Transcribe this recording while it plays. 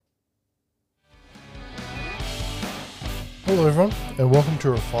Hello everyone, and welcome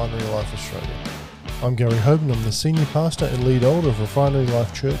to Refinery Life Australia. I'm Gary Hoban, I'm the Senior Pastor and Lead Elder of Refinery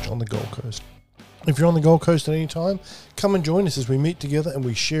Life Church on the Gold Coast. If you're on the Gold Coast at any time, come and join us as we meet together and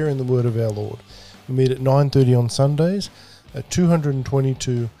we share in the Word of our Lord. We meet at 9:30 on Sundays at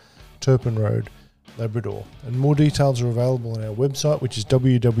 222 Turpin Road, Labrador. And more details are available on our website, which is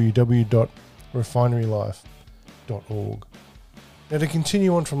www.refinerylife.org. Now, to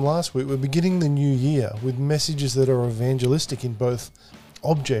continue on from last week, we're beginning the new year with messages that are evangelistic in both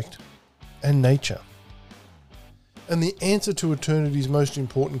object and nature. And the answer to eternity's most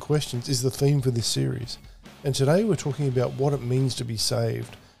important questions is the theme for this series. And today we're talking about what it means to be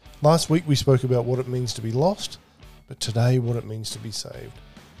saved. Last week we spoke about what it means to be lost, but today what it means to be saved.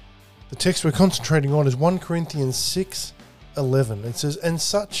 The text we're concentrating on is 1 Corinthians 6:11. It says, "And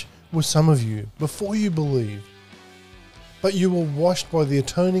such were some of you before you believed. But you were washed by the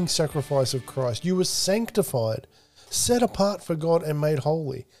atoning sacrifice of Christ. You were sanctified, set apart for God and made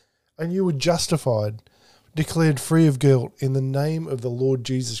holy. And you were justified, declared free of guilt in the name of the Lord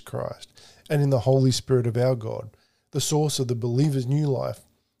Jesus Christ and in the Holy Spirit of our God, the source of the believer's new life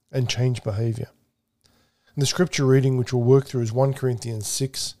and changed behaviour." And the scripture reading which we'll work through is 1 Corinthians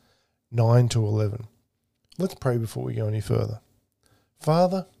 6:9-11. Let's pray before we go any further.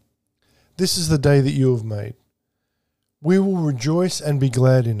 Father, this is the day that you have made. We will rejoice and be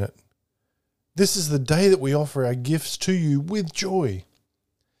glad in it. This is the day that we offer our gifts to you with joy.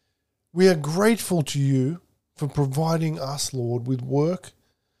 We are grateful to you for providing us, Lord, with work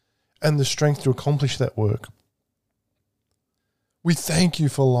and the strength to accomplish that work. We thank you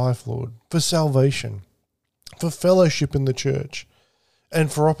for life, Lord, for salvation, for fellowship in the church,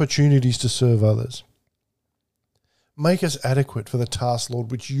 and for opportunities to serve others. Make us adequate for the task, Lord,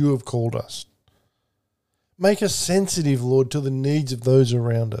 which you have called us. Make us sensitive, Lord, to the needs of those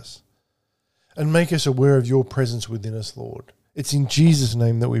around us. And make us aware of your presence within us, Lord. It's in Jesus'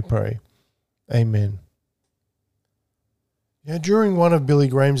 name that we pray. Amen. Now, during one of Billy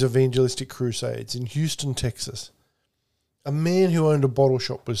Graham's evangelistic crusades in Houston, Texas, a man who owned a bottle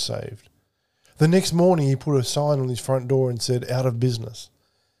shop was saved. The next morning, he put a sign on his front door and said, "Out of business."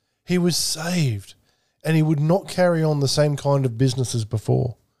 He was saved, and he would not carry on the same kind of business as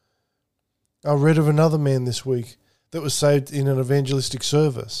before. I read of another man this week that was saved in an evangelistic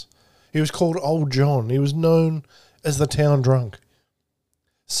service. He was called Old John. He was known as the town drunk.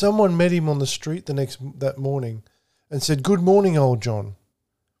 Someone met him on the street that morning and said, "Good morning, Old John."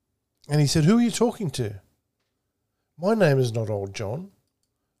 And he said, "Who are you talking to?" "My name is not Old John.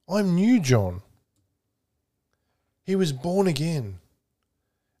 I'm New John." He was born again,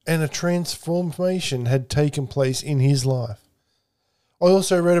 and a transformation had taken place in his life. I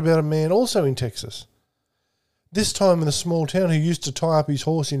also read about a man also in Texas, this time in a small town, who used to tie up his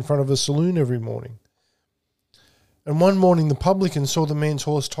horse in front of a saloon every morning. And one morning the publican saw the man's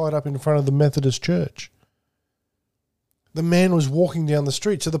horse tied up in front of the Methodist church. The man was walking down the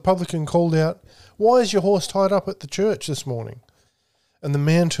street, so the publican called out, "Why is your horse tied up at the church this morning?" And the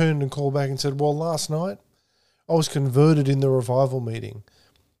man turned and called back and said, "Well, last night I was converted in the revival meeting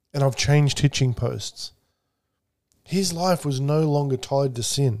and I've changed hitching posts." His life was no longer tied to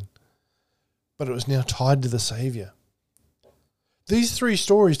sin, but it was now tied to the Saviour. These three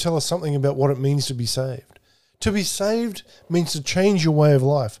stories tell us something about what it means to be saved. To be saved means to change your way of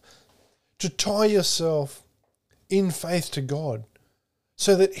life, to tie yourself in faith to God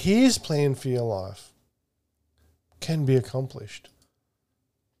so that His plan for your life can be accomplished.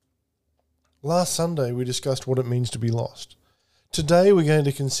 Last Sunday we discussed what it means to be lost. Today we're going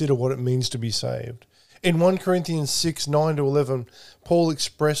to consider what it means to be saved. In 1 Corinthians 6:9-11, Paul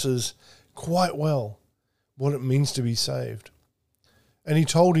expresses quite well what it means to be saved. And he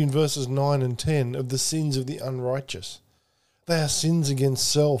told in verses 9 and 10 of the sins of the unrighteous. They are sins against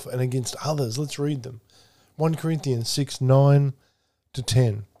self and against others. Let's read them. 1 Corinthians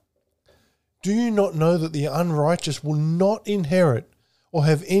 6:9-10. "Do you not know that the unrighteous will not inherit or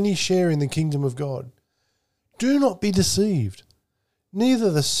have any share in the kingdom of God? Do not be deceived.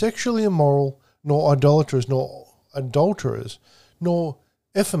 Neither the sexually immoral, nor idolaters, nor adulterers, nor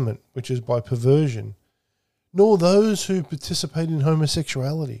effeminate, which is by perversion, nor those who participate in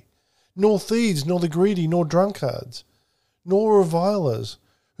homosexuality, nor thieves, nor the greedy, nor drunkards, nor revilers,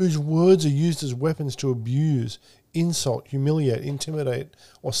 whose words are used as weapons to abuse, insult, humiliate, intimidate,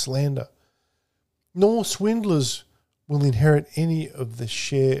 or slander, nor swindlers will inherit any of the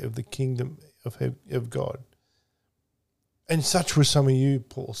share of the kingdom of God." And such were some of you,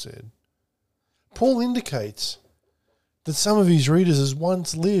 Paul said. Paul indicates that some of his readers has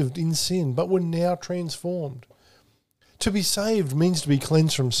once lived in sin, but were now transformed. To be saved means to be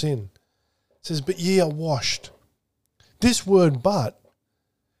cleansed from sin. It says, "But ye are washed." This word but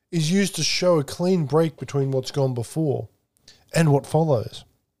is used to show a clean break between what's gone before and what follows.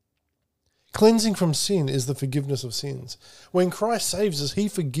 Cleansing from sin is the forgiveness of sins. When Christ saves us, he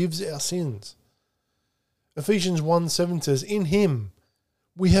forgives our sins. Ephesians 1:7 says, in him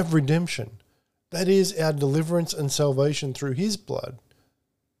we have redemption. That is our deliverance and salvation through his blood,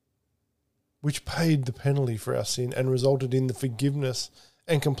 which paid the penalty for our sin and resulted in the forgiveness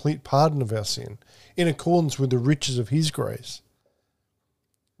and complete pardon of our sin, in accordance with the riches of his grace.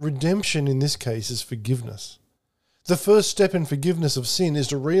 Redemption in this case is forgiveness. The first step in forgiveness of sin is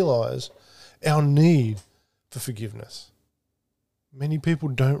to realize our need for forgiveness. Many people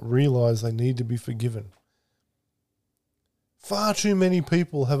don't realize they need to be forgiven. Far too many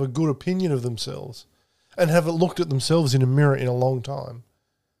people have a good opinion of themselves and haven't looked at themselves in a mirror in a long time.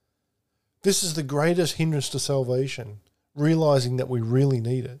 This is the greatest hindrance to salvation, realizing that we really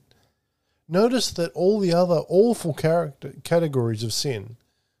need it. Notice that all the other awful categories of sin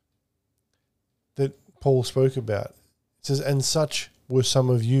that Paul spoke about, it says, and such were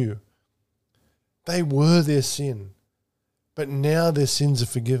some of you. They were their sin, but now their sins are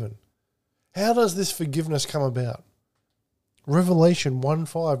forgiven. How does this forgiveness come about? Revelation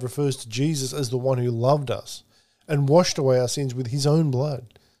 1:5 refers to Jesus as the one who loved us and washed away our sins with his own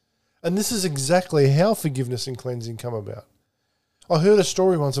blood. And this is exactly how forgiveness and cleansing come about. I heard a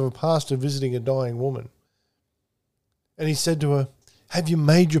story once of a pastor visiting a dying woman. And he said to her, have you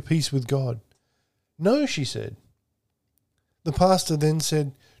made your peace with God? No, she said. The pastor then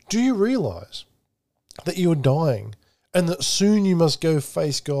said, do you realize that you are dying and that soon you must go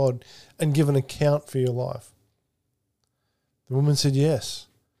face God and give an account for your life? The woman said, yes,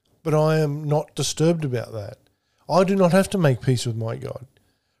 but I am not disturbed about that. I do not have to make peace with my God.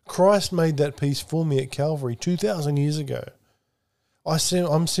 Christ made that peace for me at Calvary 2,000 years ago.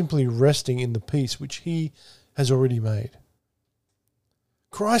 I'm simply resting in the peace which he has already made.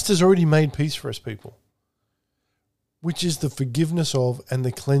 Christ has already made peace for us, people, which is the forgiveness of and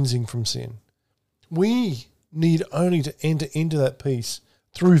the cleansing from sin. We need only to enter into that peace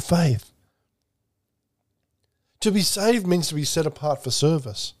through faith. To be saved means to be set apart for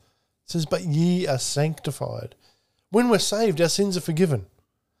service. It says, but ye are sanctified. When we're saved, our sins are forgiven.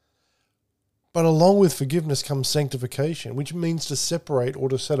 But along with forgiveness comes sanctification, which means to separate or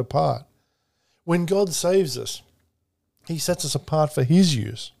to set apart. When God saves us, he sets us apart for his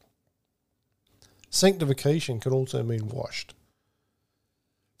use. Sanctification can also mean washed.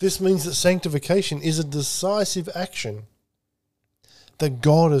 This means that sanctification is a decisive action that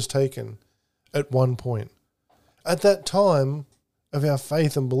God has taken at one point. At that time of our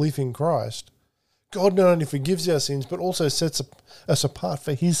faith and belief in Christ, God not only forgives our sins, but also sets us apart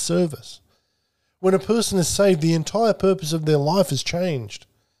for his service. When a person is saved, the entire purpose of their life is changed.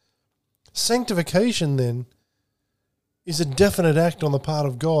 Sanctification, then, is a definite act on the part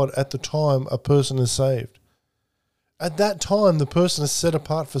of God at the time a person is saved. At that time, the person is set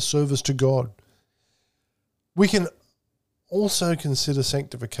apart for service to God. We can also consider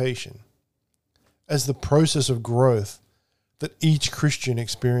sanctification as the process of growth that each Christian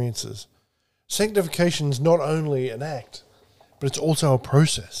experiences. Sanctification is not only an act, but it's also a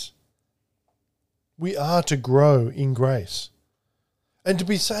process. We are to grow in grace. And to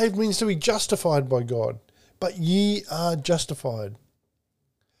be saved means to be justified by God. But ye are justified.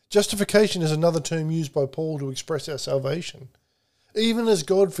 Justification is another term used by Paul to express our salvation. Even as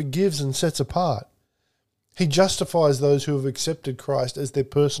God forgives and sets apart, he justifies those who have accepted Christ as their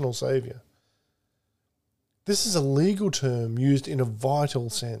personal Saviour. This is a legal term used in a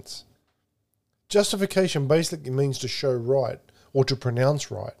vital sense. Justification basically means to show right or to pronounce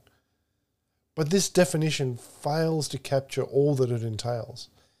right. But this definition fails to capture all that it entails.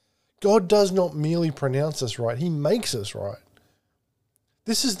 God does not merely pronounce us right, he makes us right.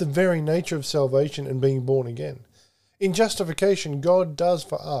 This is the very nature of salvation and being born again. In justification, God does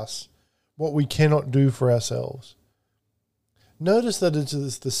for us what we cannot do for ourselves. Notice that it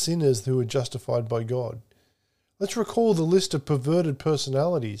is the sinners who are justified by God. Let's recall the list of perverted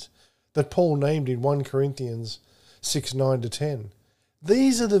personalities that Paul named in 1 Corinthians 6:9-10.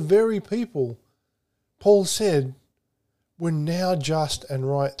 These are the very people Paul said were now just and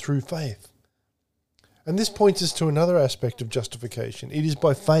right through faith. And this points us to another aspect of justification. It is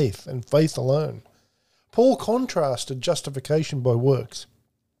by faith and faith alone. Paul contrasted justification by works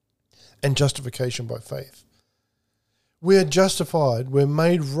and justification by faith. We are justified, we're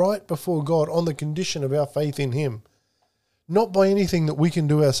made right before God on the condition of our faith in him, not by anything that we can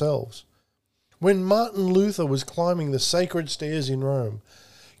do ourselves. When Martin Luther was climbing the sacred stairs in Rome,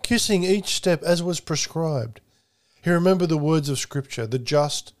 kissing each step as was prescribed, he remembered the words of Scripture, the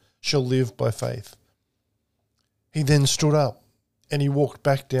just shall live by faith. He then stood up and he walked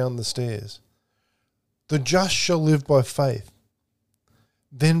back down the stairs. The just shall live by faith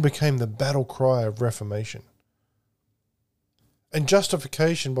then became the battle cry of Reformation. And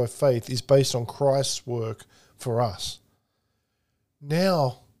justification by faith is based on Christ's work for us.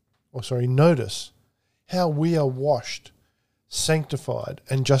 Notice how we are washed, sanctified,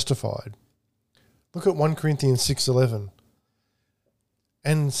 and justified. Look at 1 Corinthians 6:11.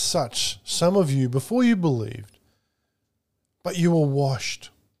 And such, some of you, before you believed, but you were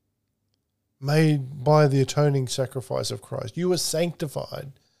washed, made by the atoning sacrifice of Christ. You were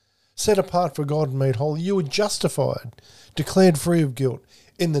sanctified, set apart for God and made holy. You were justified, declared free of guilt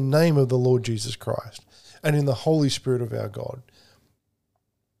in the name of the Lord Jesus Christ and in the Holy Spirit of our God.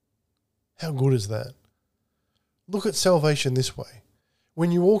 How good is that? Look at salvation this way.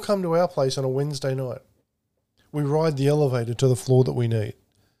 When you all come to our place on a Wednesday night, we ride the elevator to the floor that we need.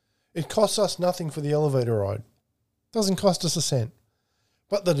 It costs us nothing for the elevator ride. It doesn't cost us a cent.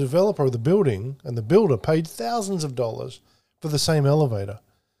 But the developer of the building and the builder paid thousands of dollars for the same elevator.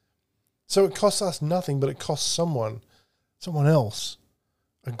 So it costs us nothing, but it costs someone else,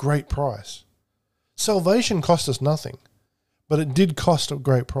 a great price. Salvation cost us nothing, but it did cost a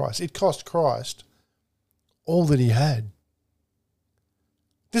great price. It cost Christ all that he had.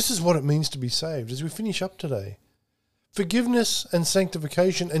 This is what it means to be saved as we finish up today. Forgiveness and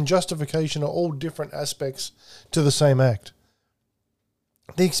sanctification and justification are all different aspects to the same act.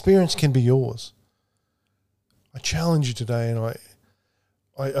 The experience can be yours. I challenge you today and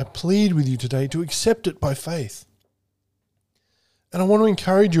I plead with you today to accept it by faith. And I want to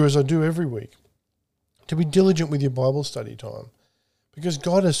encourage you, as I do every week, to be diligent with your Bible study time, because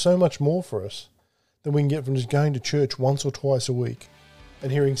God has so much more for us than we can get from just going to church once or twice a week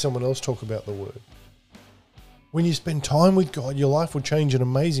and hearing someone else talk about the Word. When you spend time with God, your life will change in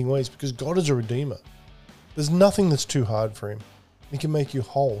amazing ways because God is a redeemer. There's nothing that's too hard for him. He can make you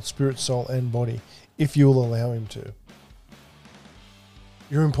whole, spirit, soul, and body, if you will allow him to.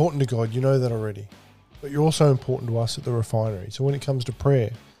 You're important to God, you know that already. But you're also important to us at the Refinery. So when it comes to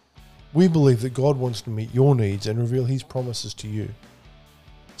prayer, we believe that God wants to meet your needs and reveal his promises to you.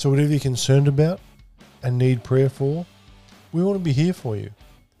 So whatever you're concerned about and need prayer for, we want to be here for you.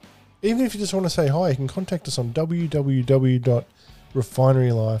 Even if you just want to say hi, you can contact us on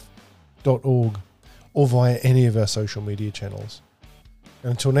www.refinerylife.org or via any of our social media channels.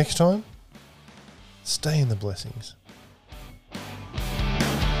 And until next time, stay in the blessings.